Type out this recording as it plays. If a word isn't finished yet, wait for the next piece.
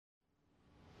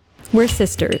We're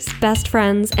sisters, best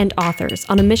friends, and authors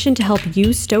on a mission to help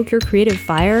you stoke your creative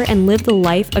fire and live the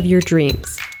life of your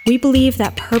dreams. We believe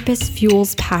that purpose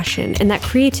fuels passion and that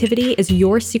creativity is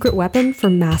your secret weapon for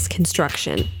mass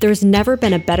construction. There's never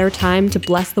been a better time to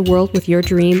bless the world with your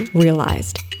dream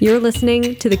realized. You're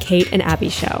listening to The Kate and Abby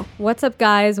Show. What's up,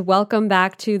 guys? Welcome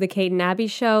back to The Kate and Abby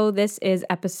Show. This is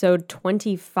episode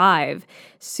 25.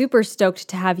 Super stoked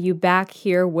to have you back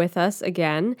here with us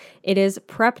again. It is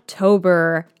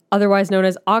Preptober, otherwise known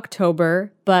as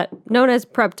October, but known as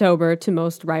Preptober to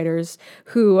most writers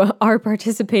who are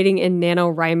participating in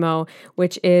NaNoWriMo,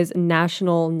 which is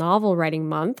National Novel Writing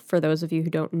Month. For those of you who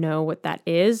don't know what that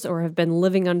is or have been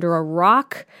living under a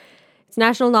rock, it's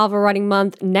National Novel Writing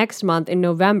Month next month in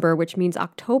November, which means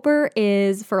October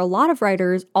is, for a lot of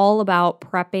writers, all about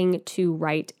prepping to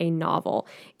write a novel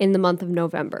in the month of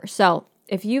November. So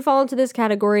if you fall into this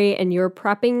category and you're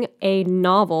prepping a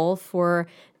novel for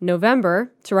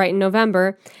November, to write in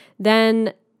November,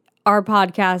 then our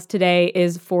podcast today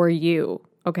is for you,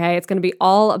 okay? It's going to be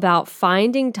all about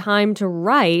finding time to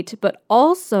write, but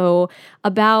also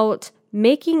about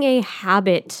making a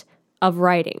habit of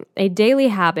writing, a daily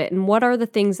habit, and what are the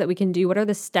things that we can do, what are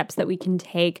the steps that we can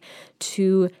take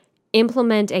to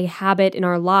implement a habit in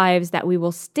our lives that we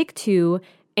will stick to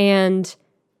and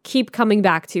keep coming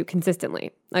back to consistently,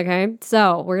 okay?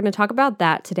 So we're going to talk about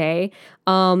that today,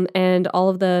 and all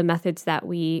of the methods that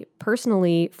we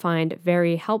personally find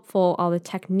very helpful, all the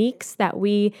techniques that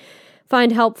we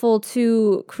find helpful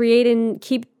to create and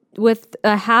keep with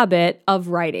a habit of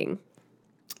writing,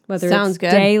 whether it's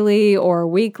daily or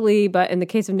weekly, but in the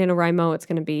case of NaNoWriMo, it's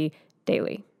going to be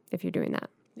daily if you're doing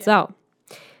that. Yeah. So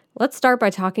let's start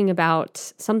by talking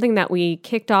about something that we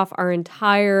kicked off our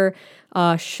entire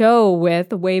show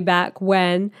with way back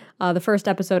when. The first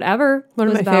episode ever. One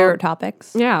of my favorite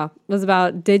topics. Yeah, was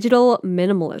about digital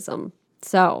minimalism.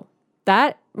 So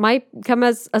that might come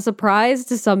as a surprise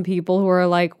to some people who are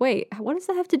like, wait, what does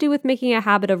that have to do with making a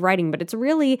habit of writing? But it's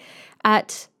really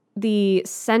at the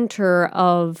center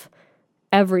of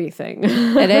everything.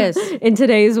 It is. In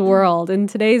today's world, in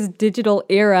today's digital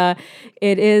era,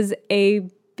 it is a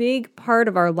big part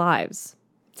of our lives.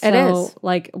 It is.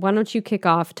 Why don't you kick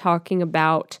off talking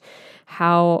about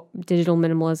how digital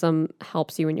minimalism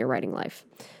helps you in your writing life?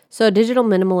 So digital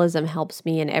minimalism helps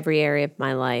me in every area of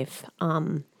my life.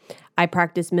 I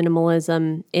practice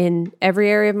minimalism in every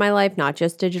area of my life, not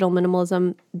just digital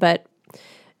minimalism, but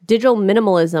digital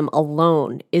minimalism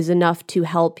alone is enough to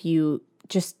help you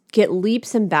just get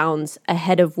leaps and bounds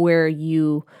ahead of where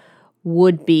you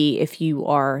would be if you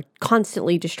are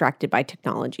constantly distracted by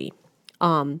technology.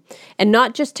 And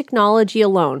not just technology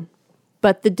alone,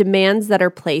 but the demands that are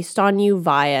placed on you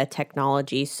via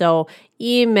technology. So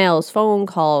emails, phone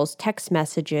calls, text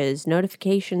messages,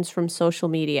 notifications from social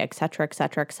media, et cetera, et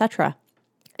cetera, et cetera.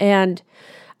 And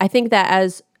I think that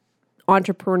as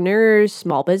entrepreneurs,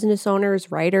 small business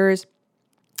owners, writers,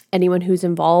 anyone who's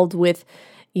involved with,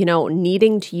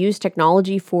 needing to use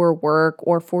technology for work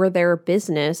or for their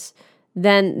business,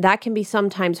 then that can be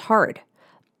sometimes hard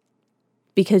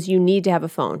because you need to have a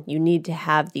phone. You need to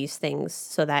have these things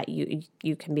so that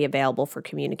you can be available for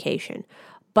communication.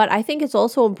 But I think it's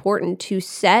also important to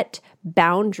set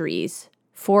boundaries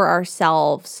for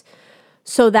ourselves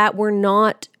so that we're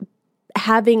not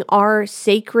having our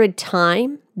sacred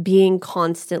time being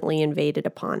constantly invaded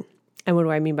upon. And what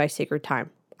do I mean by sacred time?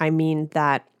 I mean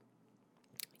that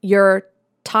your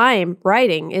time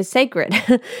writing is sacred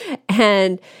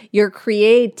and your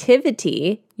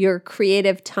creativity, your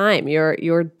creative time,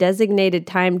 your designated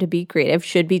time to be creative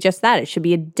should be just that. It should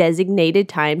be a designated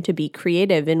time to be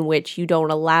creative in which you don't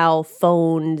allow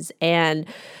phones and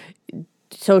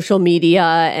social media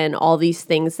and all these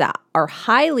things that are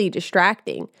highly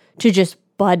distracting to just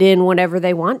butt in whenever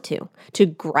they want to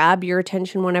grab your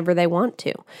attention whenever they want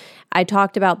to. I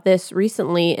talked about this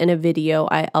recently in a video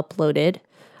I uploaded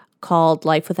called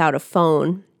Life Without a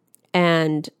Phone.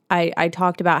 And I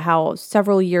talked about how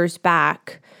several years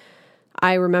back,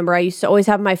 I remember I used to always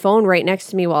have my phone right next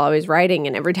to me while I was writing.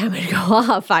 And every time I'd go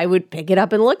off, I would pick it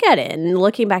up and look at it. And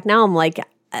looking back now, I'm like,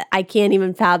 I can't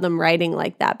even fathom writing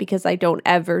like that because I don't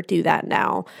ever do that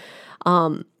now.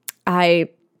 I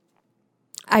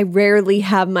rarely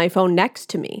have my phone next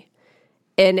to me.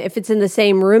 And if it's in the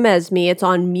same room as me, it's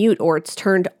on mute or it's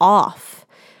turned off.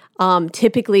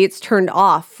 Typically, it's turned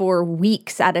off for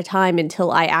weeks at a time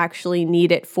until I actually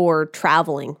need it for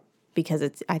traveling because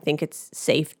I think it's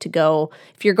safe to go.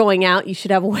 If you're going out, you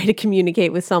should have a way to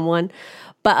communicate with someone.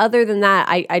 But other than that,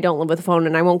 I don't live with a phone,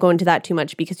 and I won't go into that too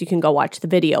much because you can go watch the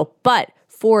video. But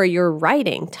for your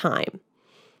writing time,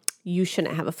 you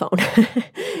shouldn't have a phone.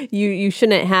 You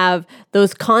shouldn't have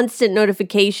those constant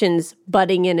notifications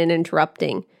butting in and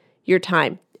interrupting your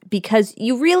time, because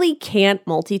you really can't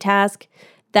multitask.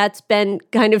 That's been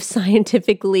kind of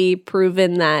scientifically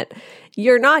proven that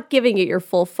you're not giving it your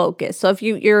full focus. So if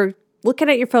you're looking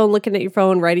at your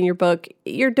phone, writing your book,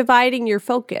 you're dividing your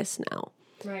focus now.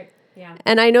 Right. Yeah.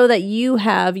 And I know that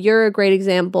you're a great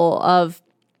example of,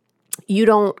 you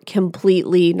don't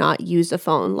completely not use a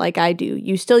phone like I do.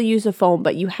 You still use a phone,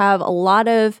 but you have a lot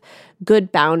of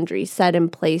good boundaries set in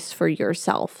place for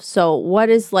yourself. So what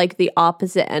is like the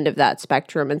opposite end of that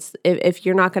spectrum? It's if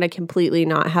you're not going to completely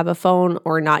not have a phone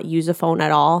or not use a phone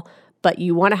at all, but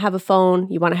you want to have a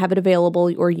phone, you want to have it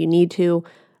available, or you need to.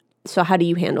 So how do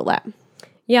you handle that?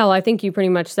 Yeah, well, I think you pretty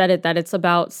much said it, that it's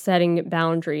about setting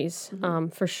boundaries,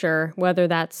 for sure, whether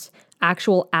that's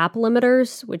actual app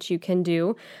limiters, which you can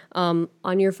do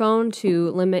on your phone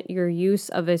to limit your use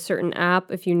of a certain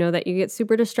app. If you know that you get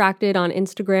super distracted on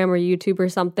Instagram or YouTube or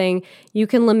something, you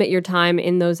can limit your time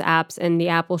in those apps, and the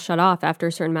app will shut off after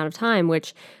a certain amount of time,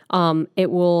 which it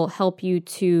will help you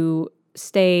to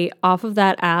stay off of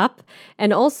that app.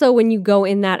 And also when you go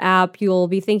in that app, you'll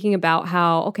be thinking about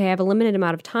how, okay, I have a limited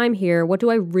amount of time here. What do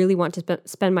I really want to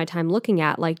spend my time looking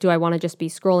at? Like, do I want to just be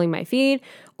scrolling my feed,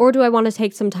 or do I want to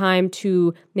take some time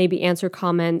to maybe answer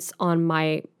comments on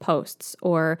my posts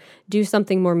or do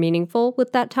something more meaningful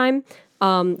with that time?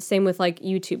 Same with like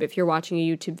YouTube. If you're watching a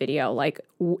YouTube video, like,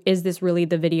 is this really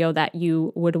the video that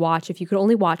you would watch if you could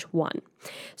only watch one?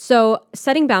 So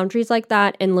setting boundaries like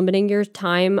that and limiting your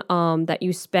time that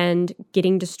you spend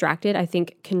getting distracted, I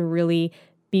think can really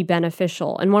be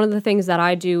beneficial. And one of the things that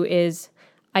I do is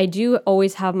I do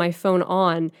always have my phone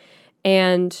on,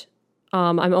 and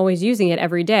I'm always using it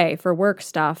every day for work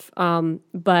stuff.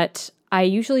 But I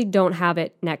usually don't have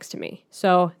it next to me.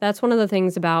 So that's one of the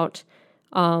things about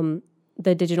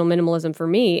the digital minimalism for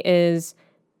me, is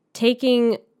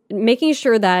making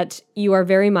sure that you are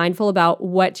very mindful about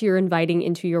what you're inviting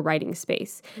into your writing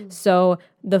space. So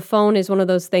the phone is one of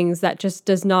those things that just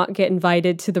does not get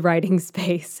invited to the writing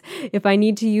space. If I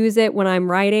need to use it when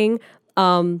I'm writing,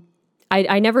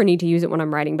 I never need to use it when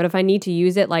I'm writing, but if I need to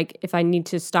use it, like if I need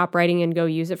to stop writing and go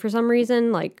use it for some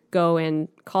reason, like go and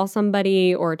call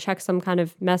somebody or check some kind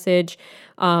of message,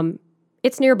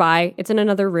 it's nearby, it's in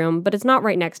another room, but it's not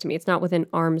right next to me. It's not within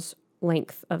arm's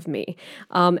length of me.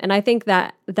 And I think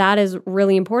that is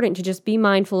really important, to just be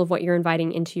mindful of what you're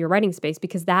inviting into your writing space,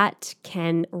 because that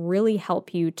can really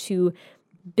help you to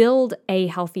build a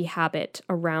healthy habit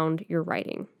around your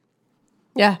writing.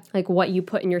 Yeah. Like what you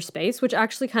put in your space, which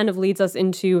actually kind of leads us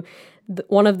into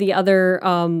one of the other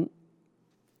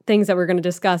things that we're going to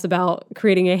discuss about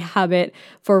creating a habit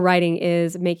for writing,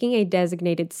 is making a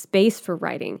designated space for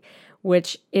writing,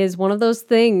 which is one of those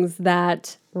things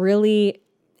that really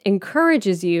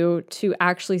encourages you to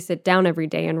actually sit down every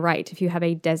day and write, if you have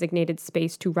a designated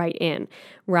space to write in,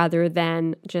 rather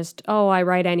than just, oh, I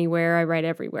write anywhere, I write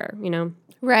everywhere, you know?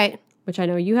 Right. Which I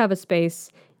know you have a space.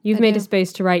 You've made a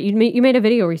space to write. You made a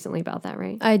video recently about that,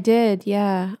 right? I did,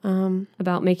 yeah.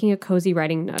 About making a cozy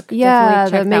writing nook. Yeah,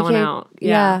 definitely check that one out.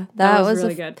 Yeah, that was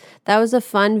really good. That was a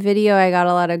fun video. I got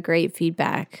a lot of great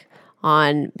feedback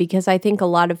on, because I think a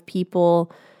lot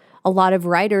of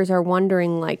writers are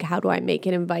wondering, like, how do I make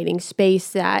an inviting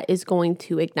space that is going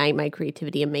to ignite my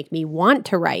creativity and make me want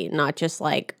to write, not just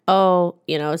like, oh,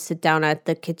 sit down at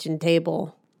the kitchen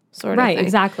table sort of thing. Right,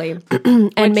 exactly.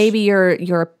 And maybe you're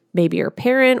a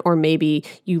parent, or maybe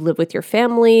you live with your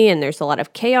family and there's a lot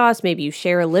of chaos. Maybe you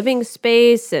share a living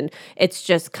space and it's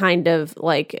just kind of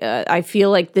like, I feel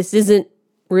like this isn't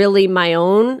really my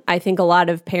own. I think a lot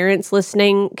of parents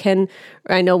listening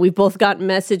I know we've both gotten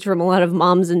message from a lot of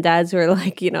moms and dads who are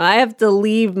like, I have to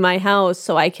leave my house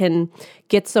so I can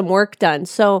get some work done.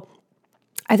 So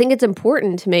I think it's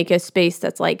important to make a space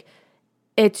that's like,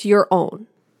 it's your own.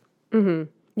 Mm-hmm.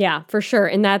 Yeah, for sure.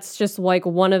 And that's just like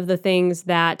one of the things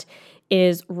that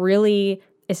is really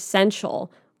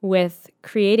essential with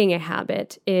creating a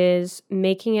habit, is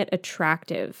making it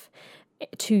attractive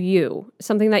to you,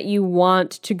 something that you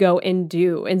want to go and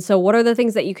do. And so what are the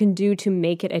things that you can do to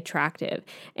make it attractive?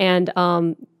 And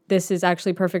this is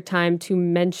actually perfect time to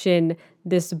mention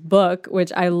this book,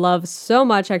 which I love so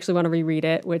much. I actually want to reread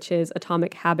it, which is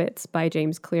Atomic Habits by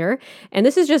James Clear. And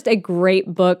this is just a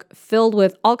great book filled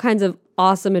with all kinds of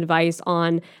awesome advice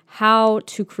on how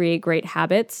to create great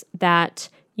habits that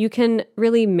you can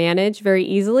really manage very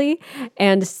easily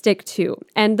and stick to.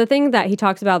 And the thing that he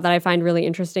talks about that I find really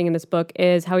interesting in this book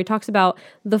is how he talks about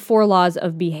the 4 laws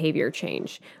of behavior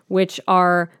change, which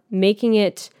are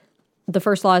the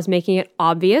first law is making it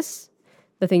obvious,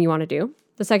 the thing you want to do.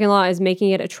 The second law is making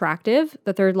it attractive.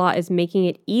 The third law is making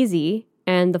it easy.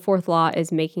 And the fourth law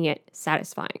is making it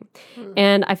satisfying.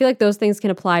 And I feel like those things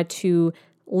can apply to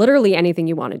literally anything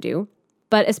you want to do,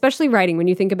 but especially writing. When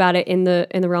you think about it in the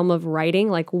realm of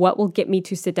writing, like what will get me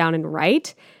to sit down and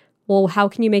write? Well, how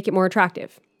can you make it more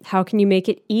attractive? How can you make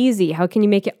it easy? How can you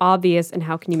make it obvious? And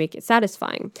how can you make it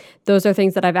satisfying? Those are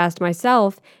things that I've asked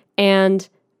myself. And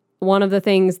one of the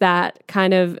things that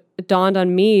kind of dawned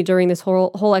on me during this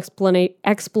whole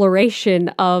exploration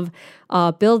of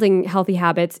building healthy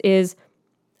habits is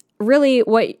really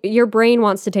what your brain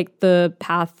wants to take the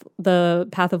path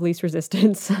of least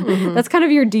resistance. That's kind of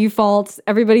your default.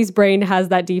 Everybody's brain has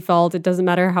that default. It doesn't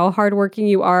matter how hardworking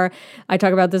you are. I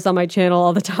talk about this on my channel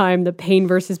all the time. The pain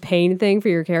versus pain thing for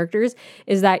your characters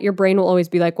is that your brain will always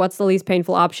be like, what's the least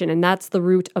painful option? And that's the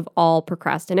root of all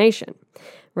procrastination,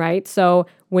 right? So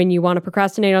when you want to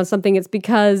procrastinate on something, it's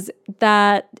because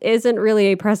that isn't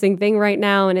really a pressing thing right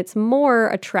now, and it's more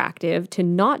attractive to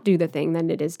not do the thing than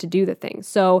it is to do the thing.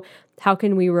 So how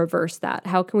can we reverse that?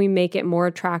 How can we make it more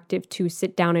attractive to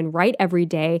sit down and write every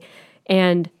day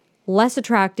and less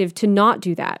attractive to not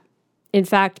do that? In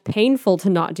fact, painful to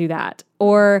not do that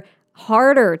or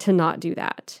harder to not do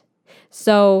that.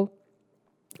 So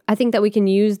I think that we can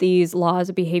use these laws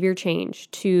of behavior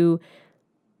change to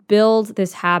build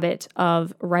this habit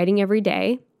of writing every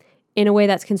day in a way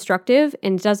that's constructive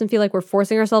and doesn't feel like we're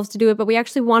forcing ourselves to do it, but we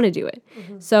actually want to do it.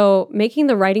 So making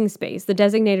the writing space, the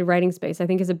designated writing space, I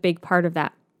think is a big part of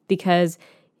that, because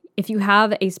if you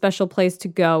have a special place to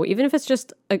go, even if it's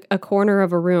just a corner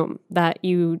of a room that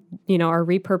you are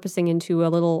repurposing into a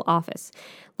little office,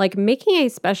 like making a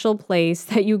special place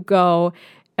that you go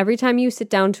every time you sit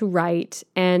down to write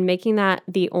and making that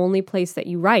the only place that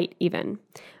you write even,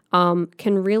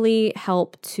 can really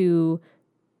help to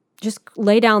just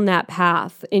lay down that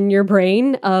path in your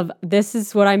brain of this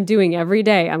is what I'm doing every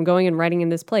day. I'm going and writing in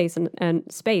this place and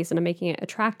space, and I'm making it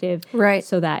attractive, right?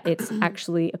 So that it's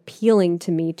actually appealing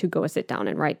to me to go sit down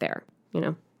and write there,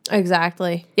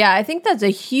 Exactly. Yeah, I think that's a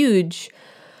huge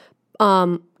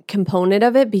component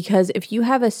of it, because if you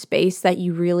have a space that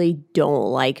you really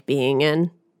don't like being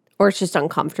in, or it's just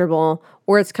uncomfortable,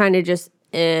 or it's kind of just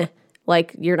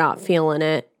like you're not feeling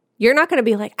it, you're not going to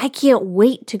be like, I can't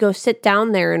wait to go sit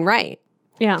down there and write.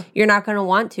 Yeah. You're not going to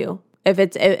want to. If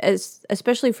it's,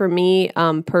 especially for me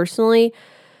personally,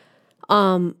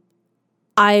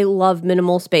 I love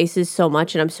minimal spaces so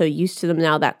much, and I'm so used to them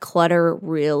now that clutter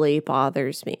really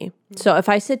bothers me. So if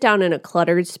I sit down in a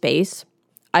cluttered space,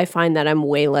 I find that I'm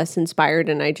way less inspired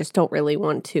and I just don't really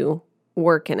want to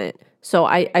work in it. So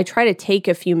I try to take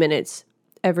a few minutes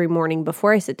every morning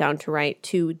before I sit down to write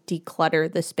to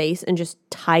declutter the space and just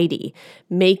tidy.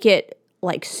 Make it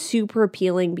like super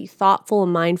appealing. Be thoughtful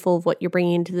and mindful of what you're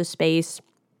bringing into the space.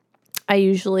 I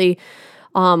usually,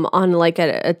 on like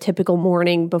a typical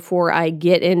morning before I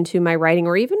get into my writing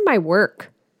or even my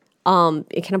work,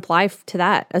 it can apply to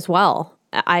that as well.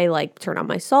 I like turn on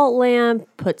my salt lamp,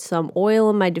 put some oil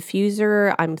in my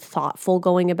diffuser. I'm thoughtful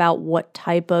going about what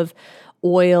type of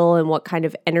oil and what kind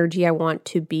of energy I want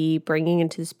to be bringing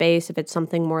into the space. If it's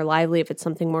something more lively, if it's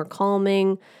something more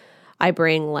calming, I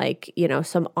bring like,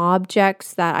 some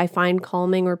objects that I find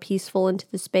calming or peaceful into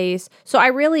the space. So I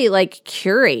really like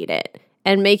curate it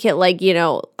and make it like,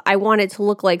 I want it to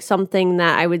look like something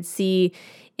that I would see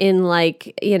in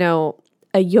like,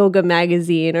 a yoga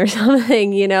magazine or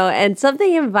something, and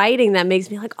something inviting that makes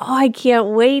me like, oh, I can't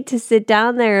wait to sit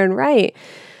down there and write.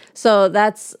 So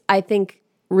that's, I think,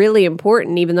 really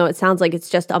important, even though it sounds like it's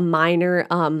just a minor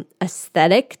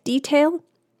aesthetic detail.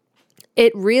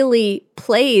 It really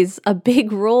plays a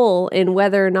big role in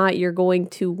whether or not you're going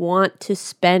to want to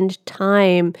spend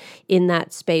time in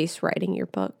that space writing your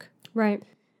book. Right.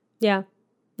 Yeah.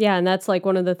 Yeah. And that's like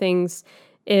one of the things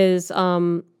is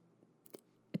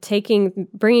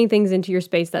bringing things into your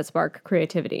space that spark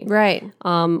creativity. Right.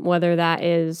 Whether that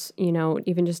is,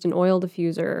 even just an oil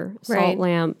diffuser, salt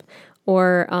lamp,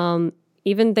 or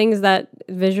even things that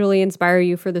visually inspire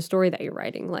you for the story that you're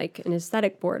writing, like an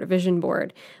aesthetic board, a vision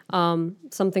board,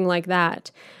 something like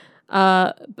that.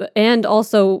 And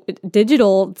also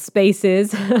digital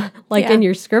spaces, like in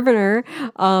your Scrivener,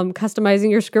 customizing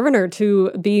your Scrivener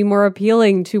to be more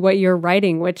appealing to what you're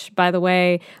writing, which, by the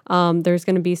way, there's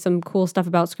going to be some cool stuff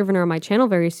about Scrivener on my channel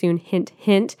very soon, hint,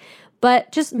 hint.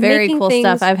 But just very making cool things,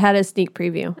 stuff. I've had a sneak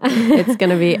preview. It's going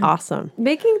to be awesome.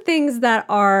 Making things that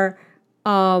are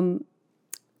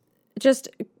just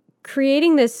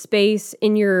creating this space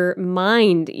in your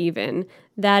mind even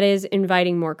that is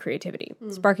inviting more creativity,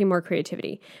 sparking more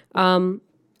creativity.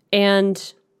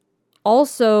 And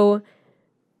also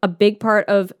a big part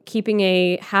of keeping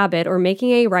a habit or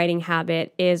making a writing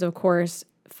habit is, of course,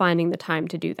 finding the time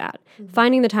to do that.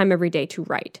 Finding the time every day to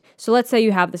write. So let's say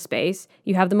you have the space,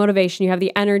 you have the motivation, you have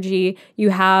the energy, you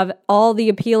have all the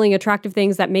appealing, attractive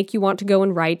things that make you want to go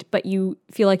and write, but you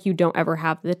feel like you don't ever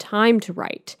have the time to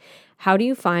write. How do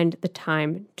you find the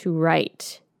time to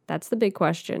write? That's the big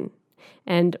question.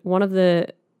 And one of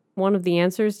the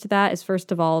answers to that is,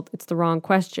 first of all, it's the wrong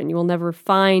question. You will never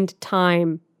find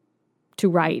time to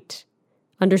write.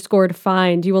 Underscore to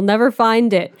find. You will never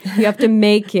find it. You have to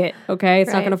make it, okay?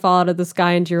 It's not going to fall out of the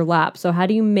sky into your lap. So how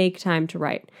do you make time to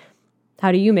write?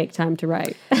 How do you make time to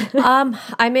write?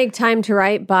 I make time to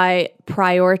write by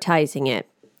prioritizing it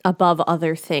above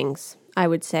other things, I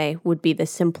would say, would be the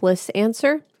simplest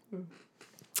answer.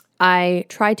 I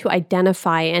try to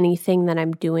identify anything that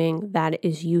I'm doing that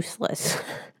is useless.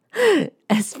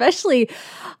 Especially,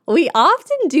 we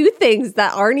often do things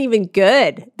that aren't even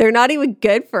good. They're not even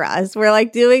good for us. We're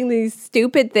like doing these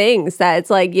stupid things that it's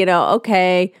like,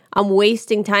 okay, I'm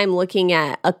wasting time looking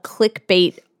at a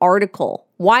clickbait article.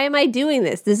 Why am I doing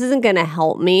this? This isn't going to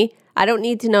help me. I don't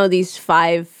need to know these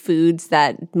 5 foods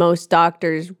that most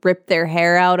doctors rip their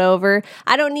hair out over.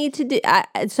 I don't need to do.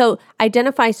 So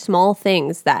identify small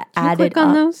things that added up. Click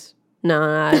on those?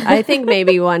 No, I think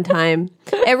maybe one time.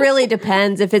 It really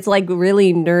depends. If it's like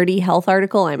really nerdy health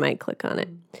article, I might click on it.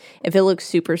 If it looks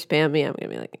super spammy, I'm going to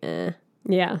be like, eh.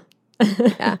 Yeah.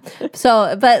 Yeah.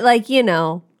 So, but like,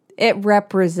 it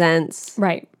represents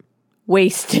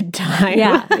wasted time.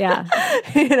 Yeah.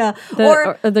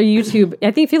 Or the YouTube.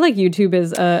 I feel like YouTube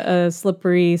is a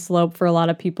slippery slope for a lot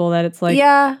of people, that it's like,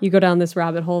 you go down this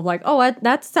rabbit hole of like, oh,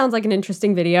 that sounds like an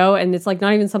interesting video. And it's like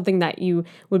not even something that you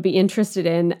would be interested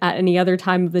in at any other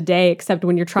time of the day, except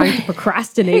when you're trying to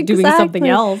procrastinate doing something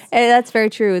else. And that's very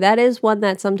true. That is one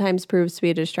that sometimes proves to be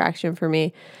a distraction for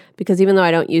me, because even though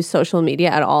I don't use social media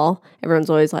at all, everyone's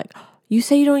always like, you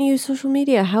say you don't use social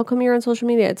media. How come you're on social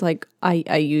media? It's like,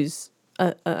 I use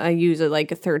a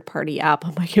third-party app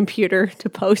on my computer to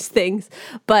post things,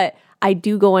 but I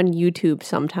do go on YouTube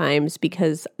sometimes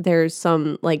because there's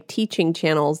some like teaching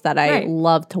channels that I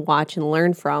love to watch and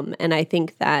learn from. And I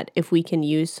think that if we can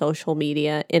use social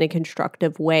media in a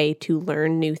constructive way to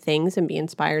learn new things and be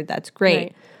inspired, that's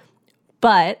great.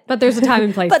 But there's a time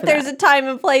and place. But there's a time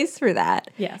and place for that.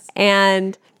 Yes.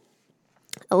 And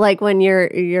like when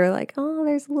you're like, oh,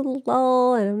 there's a little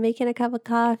lull, and I'm making a cup of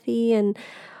coffee, and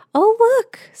oh,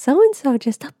 look, so-and-so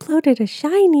just uploaded a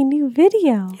shiny new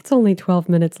video. It's only 12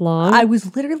 minutes long. I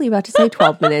was literally about to say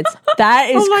 12 minutes. That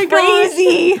is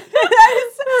crazy.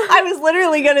 I was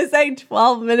literally going to say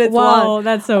 12 minutes long. Wow,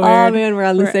 that's so weird. Oh, man, we're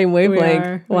on the same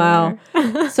wavelength. Wow.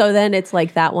 So then it's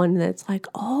like that one that's like,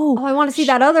 oh, I want to see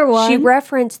that other one. She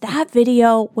referenced that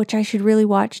video, which I should really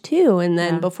watch too. And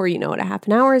then before you know it, a half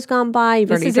an hour has gone by.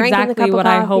 You've already drank the cup of coffee. This is exactly what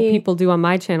I hope people do on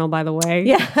my channel, by the way.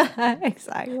 Yeah,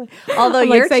 exactly. Although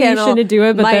your channel you shouldn't do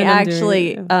it, but might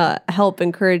actually help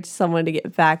encourage someone to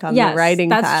get back on the writing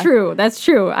path. That's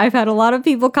true. I've had a lot of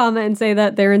people comment and say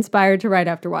that they're inspired to write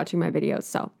after watching my videos.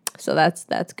 So that's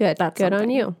good. That's good something. on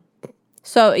you.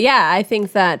 So yeah, I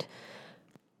think that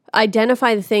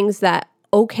identify the things that,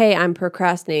 okay, I'm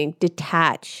procrastinating,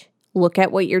 detach, look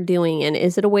at what you're doing, and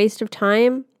is it a waste of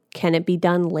time? Can it be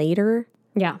done later?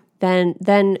 Yeah.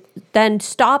 Then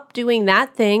stop doing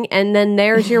that thing, and then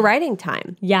there's your writing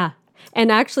time. Yeah.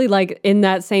 And actually, like in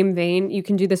that same vein, you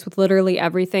can do this with literally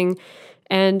everything,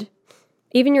 and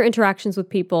even your interactions with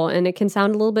people. And it can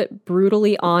sound a little bit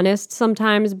brutally honest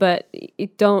sometimes, but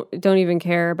don't even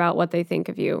care about what they think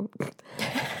of you.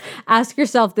 Ask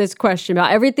yourself this question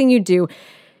about everything you do,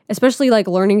 especially like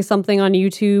learning something on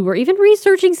YouTube or even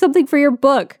researching something for your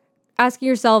book. Asking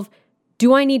yourself,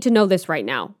 do I need to know this right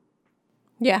now?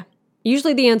 Yeah.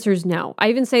 Usually the answer is no. I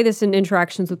even say this in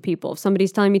interactions with people. If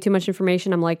somebody's telling me too much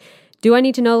information, I'm like, do I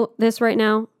need to know this right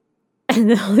now? And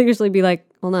they'll usually be like,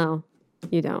 well, no,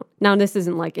 you don't. Now, this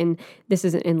isn't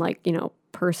in like,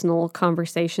 personal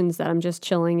conversations that I'm just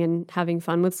chilling and having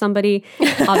fun with somebody.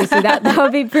 Obviously, that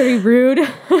would be pretty rude.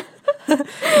 So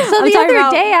the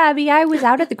other day, Abby, I was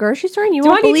out at the grocery store, and you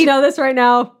won't believe. Do I need to know this right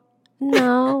now?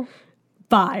 No.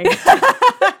 Bye.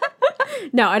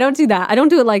 No, I don't do that. I don't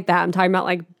do it like that. I'm talking about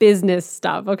like business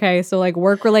stuff. Okay. So like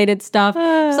work related stuff.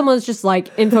 If someone's just like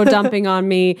info dumping on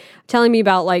me, telling me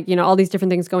about like, all these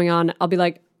different things going on, I'll be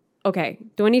like, okay,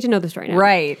 do I need to know this right now?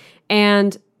 Right.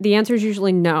 And the answer is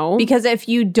usually no. Because if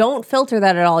you don't filter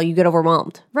that at all, you get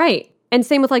overwhelmed. Right. And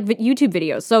same with like YouTube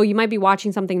videos. So you might be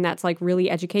watching something that's like really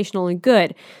educational and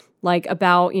good, like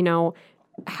about,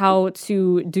 how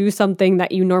to do something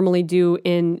that you normally do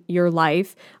in your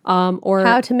life, or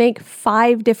how to make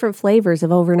 5 different flavors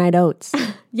of overnight oats.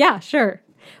 Yeah, sure.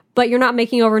 but you're not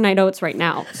making overnight oats right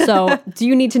now. So do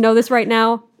you need to know this right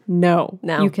now? No.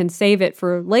 You can save it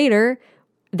for later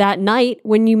that night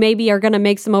when you maybe are going to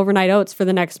make some overnight oats for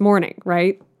the next morning,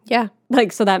 right? Yeah.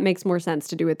 Like, so that makes more sense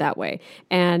to do it that way.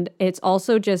 And it's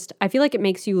also just, I feel like it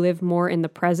makes you live more in the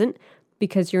present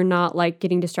because you're not like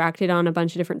getting distracted on a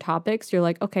bunch of different topics. You're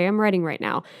like, okay, I'm writing right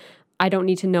now. I don't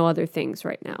need to know other things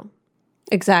right now.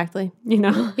 Exactly. You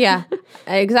know? Yeah,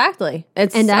 exactly.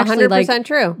 It's And actually, 100%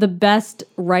 true. The best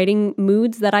writing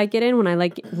moods that I get in when I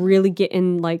like really get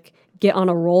on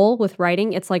a roll with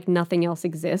writing, it's like nothing else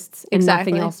exists and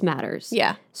nothing else matters.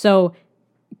 Yeah. So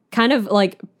kind of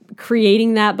like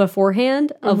creating that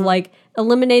beforehand of like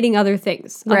eliminating other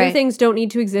things. Other things don't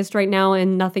need to exist right now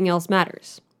and nothing else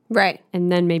matters. Right. And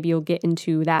then maybe you'll get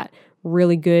into that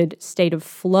really good state of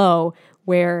flow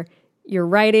where you're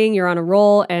writing, you're on a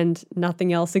roll, and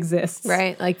nothing else exists.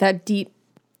 Right. Like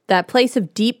that place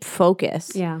of deep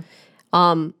focus. Yeah.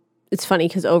 It's funny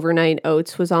because overnight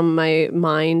oats was on my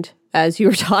mind as you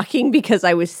were talking because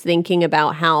I was thinking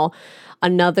about how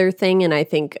another thing, and I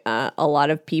think a lot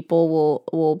of people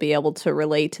will be able to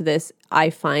relate to this. I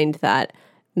find that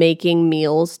making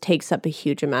meals takes up a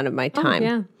huge amount of my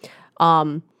time. Oh,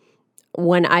 yeah.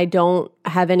 When I don't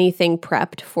have anything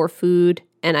prepped for food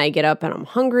and I get up and I'm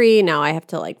hungry, now I have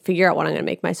to like figure out what I'm going to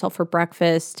make myself for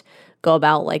breakfast, go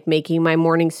about like making my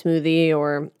morning smoothie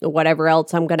or whatever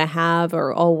else I'm going to have,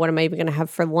 or, oh, what am I even going to have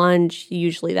for lunch?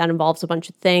 Usually that involves a bunch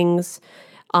of things.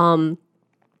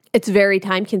 It's very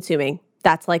time consuming.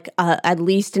 That's like at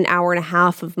least an hour and a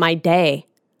half of my day.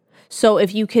 So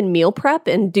if you can meal prep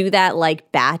and do that,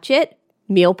 like batch it,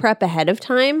 meal prep ahead of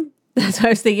time. That's what I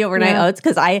was thinking overnight oats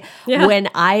because when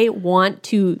I want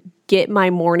to get my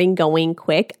morning going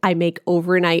quick, I make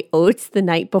overnight oats the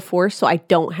night before so I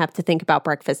don't have to think about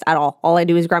breakfast at all. All I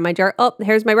do is grab my jar. Oh,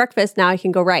 here's my breakfast. Now I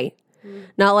can go write.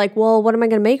 Not like, well, what am I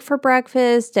going to make for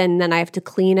breakfast? And then I have to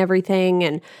clean everything.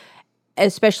 And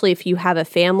especially if you have a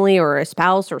family or a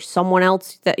spouse or someone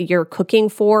else that you're cooking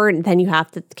for, and then you have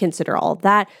to consider all of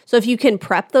that. So if you can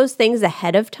prep those things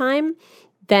ahead of time,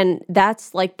 then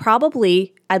that's like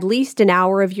probably at least an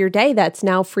hour of your day that's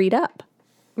now freed up.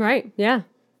 Right. Yeah.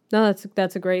 No,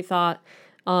 that's a great thought.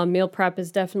 Meal prep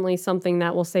is definitely something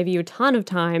that will save you a ton of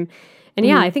time. And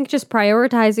yeah, I think just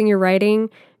prioritizing your writing,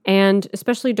 and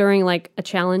especially during like a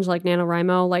challenge like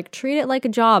NaNoWriMo, like treat it like a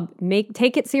job.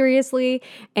 Take it seriously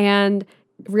and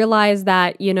realize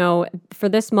that, you know, for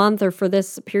this month or for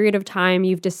this period of time,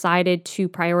 you've decided to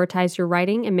prioritize your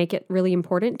writing and make it really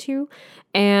important to you.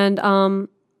 And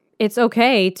it's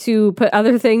okay to put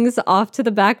other things off to the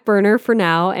back burner for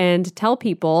now and tell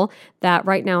people that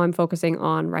right now I'm focusing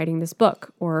on writing this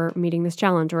book or meeting this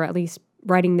challenge or at least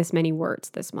writing this many words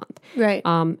this month. Right.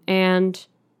 And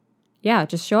yeah,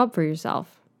 just show up for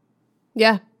yourself.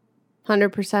 Yeah,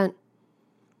 100%.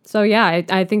 So yeah,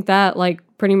 I think that like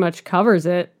pretty much covers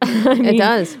it. I mean, it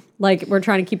does. Like we're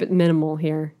trying to keep it minimal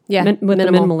here. Yeah, with the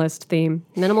minimalist theme.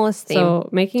 Minimalist theme. So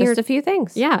making just a few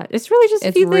things. Yeah, it's really just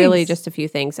a few things. It's really just a few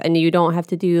things. And you don't have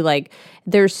to do like,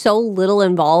 there's so little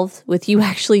involved with you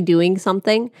actually doing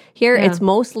something here. Yeah. It's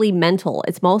mostly mental.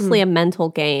 It's mostly a mental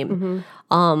game.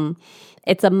 Mm-hmm.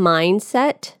 It's a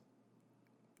mindset.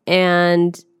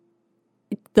 And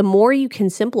the more you can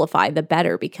simplify, the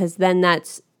better, because then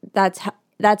that's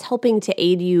helping to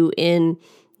aid you in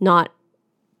not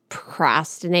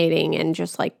procrastinating and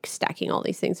just like stacking all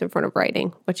these things in front of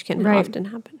writing, which can often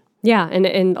happen. Yeah,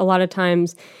 and a lot of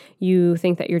times you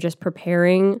think that you're just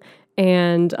preparing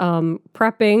and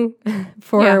prepping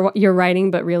for your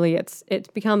writing, but really it's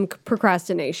become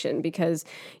procrastination because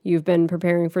you've been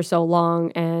preparing for so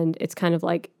long and it's kind of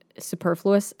like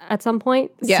superfluous at some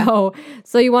point. Yeah.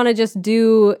 So you want to just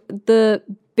do the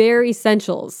bare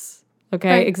essentials. Okay,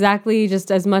 right. Exactly,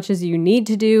 just as much as you need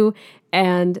to do,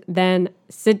 and then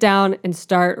sit down and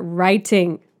start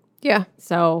writing. Yeah.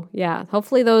 So, yeah,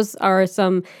 hopefully those are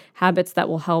some habits that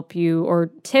will help you, or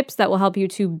tips that will help you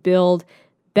to build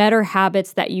better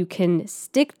habits that you can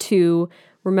stick to.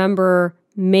 Remember,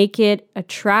 make it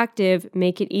attractive,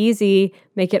 make it easy,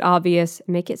 make it obvious,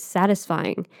 make it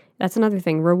satisfying. That's another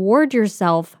thing. Reward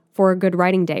yourself for a good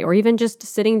writing day, or even just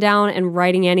sitting down and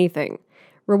writing anything.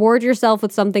 Reward yourself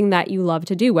with something that you love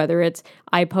to do, whether it's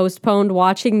I postponed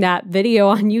watching that video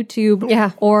on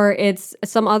YouTube, or it's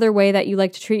some other way that you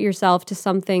like to treat yourself to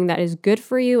something that is good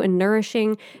for you and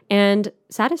nourishing and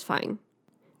satisfying.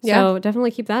 Yeah. So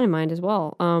definitely keep that in mind as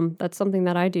well. That's something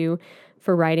that I do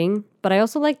for writing, but I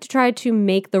also like to try to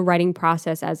make the writing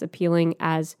process as appealing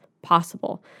as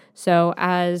possible. So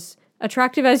as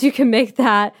attractive as you can make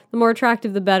that, the more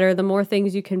attractive, the better, the more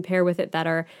things you can pair with it that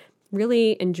are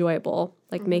really enjoyable,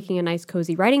 like making a nice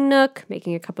cozy writing nook,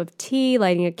 making a cup of tea,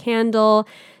 lighting a candle,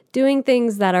 doing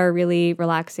things that are really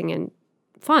relaxing and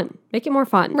fun. Make it more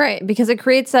fun. Right, because it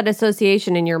creates that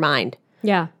association in your mind.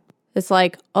 Yeah. It's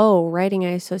like, oh, writing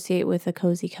I associate with a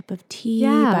cozy cup of tea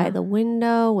by the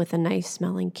window with a nice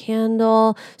smelling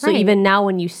candle. So even now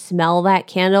when you smell that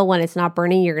candle, when it's not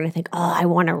burning, you're going to think, oh, I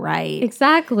want to write.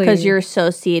 Exactly. Because you're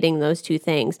associating those two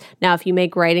things. Now, if you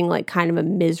make writing like kind of a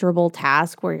miserable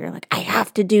task where you're like, I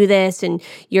have to do this, and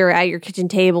you're at your kitchen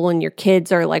table and your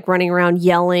kids are like running around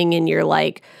yelling and you're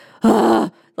like,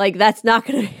 like that's not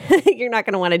going to, you're not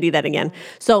going to want to do that again.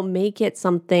 So make it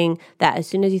something that as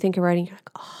soon as you think of writing, you're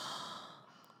like, oh.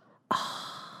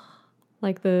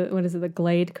 Like the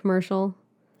Glade commercial?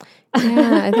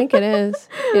 Yeah, I think it is.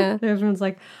 Yeah. Everyone's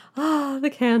like, the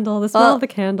candle, the smell of the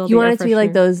candle. You want it to be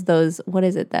like those, what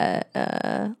is it,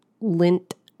 the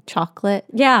Lindt chocolate?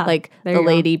 Yeah. Like the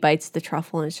lady bites the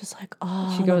truffle and it's just like,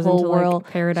 oh, she goes into like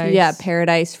paradise. Yeah,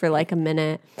 paradise for like a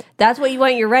minute. That's what you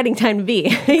want your writing time to be.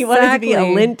 You want it to be a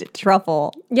Lindt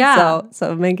truffle. Yeah.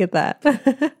 So make it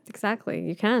that. Exactly.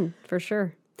 You can, for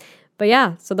sure. But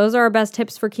yeah, so those are our best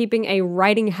tips for keeping a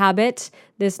writing habit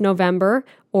this November,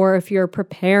 or if you're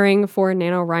preparing for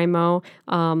NaNoWriMo,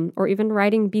 or even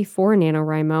writing before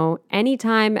NaNoWriMo,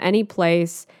 anytime, any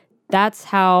place, that's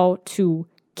how to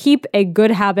keep a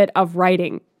good habit of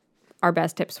writing. Our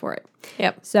best tips for it.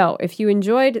 Yep. So if you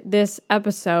enjoyed this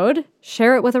episode,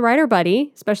 share it with a writer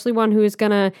buddy, especially one who is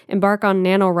going to embark on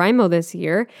NaNoWriMo this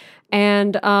year.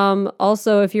 And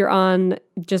also, if you're on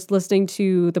just listening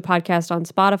to the podcast on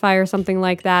Spotify or something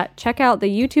like that, check out the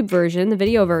YouTube version, the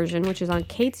video version, which is on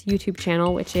Kate's YouTube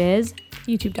channel, which is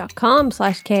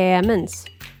youtube.com/KAEmmons.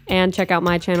 And check out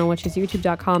my channel, which is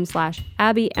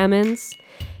youtube.com/AbbyEmmons.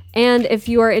 And if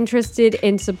you are interested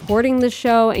in supporting the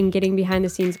show and getting behind the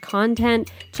scenes content,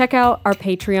 check out our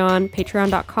Patreon,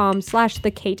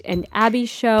 patreon.com/The Kate and Abby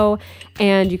Show,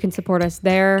 and you can support us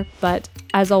there. But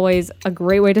as always, a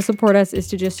great way to support us is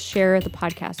to just share the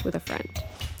podcast with a friend.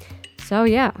 So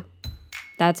yeah,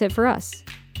 that's it for us.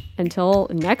 Until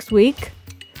next week,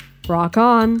 rock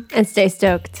on and stay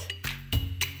stoked.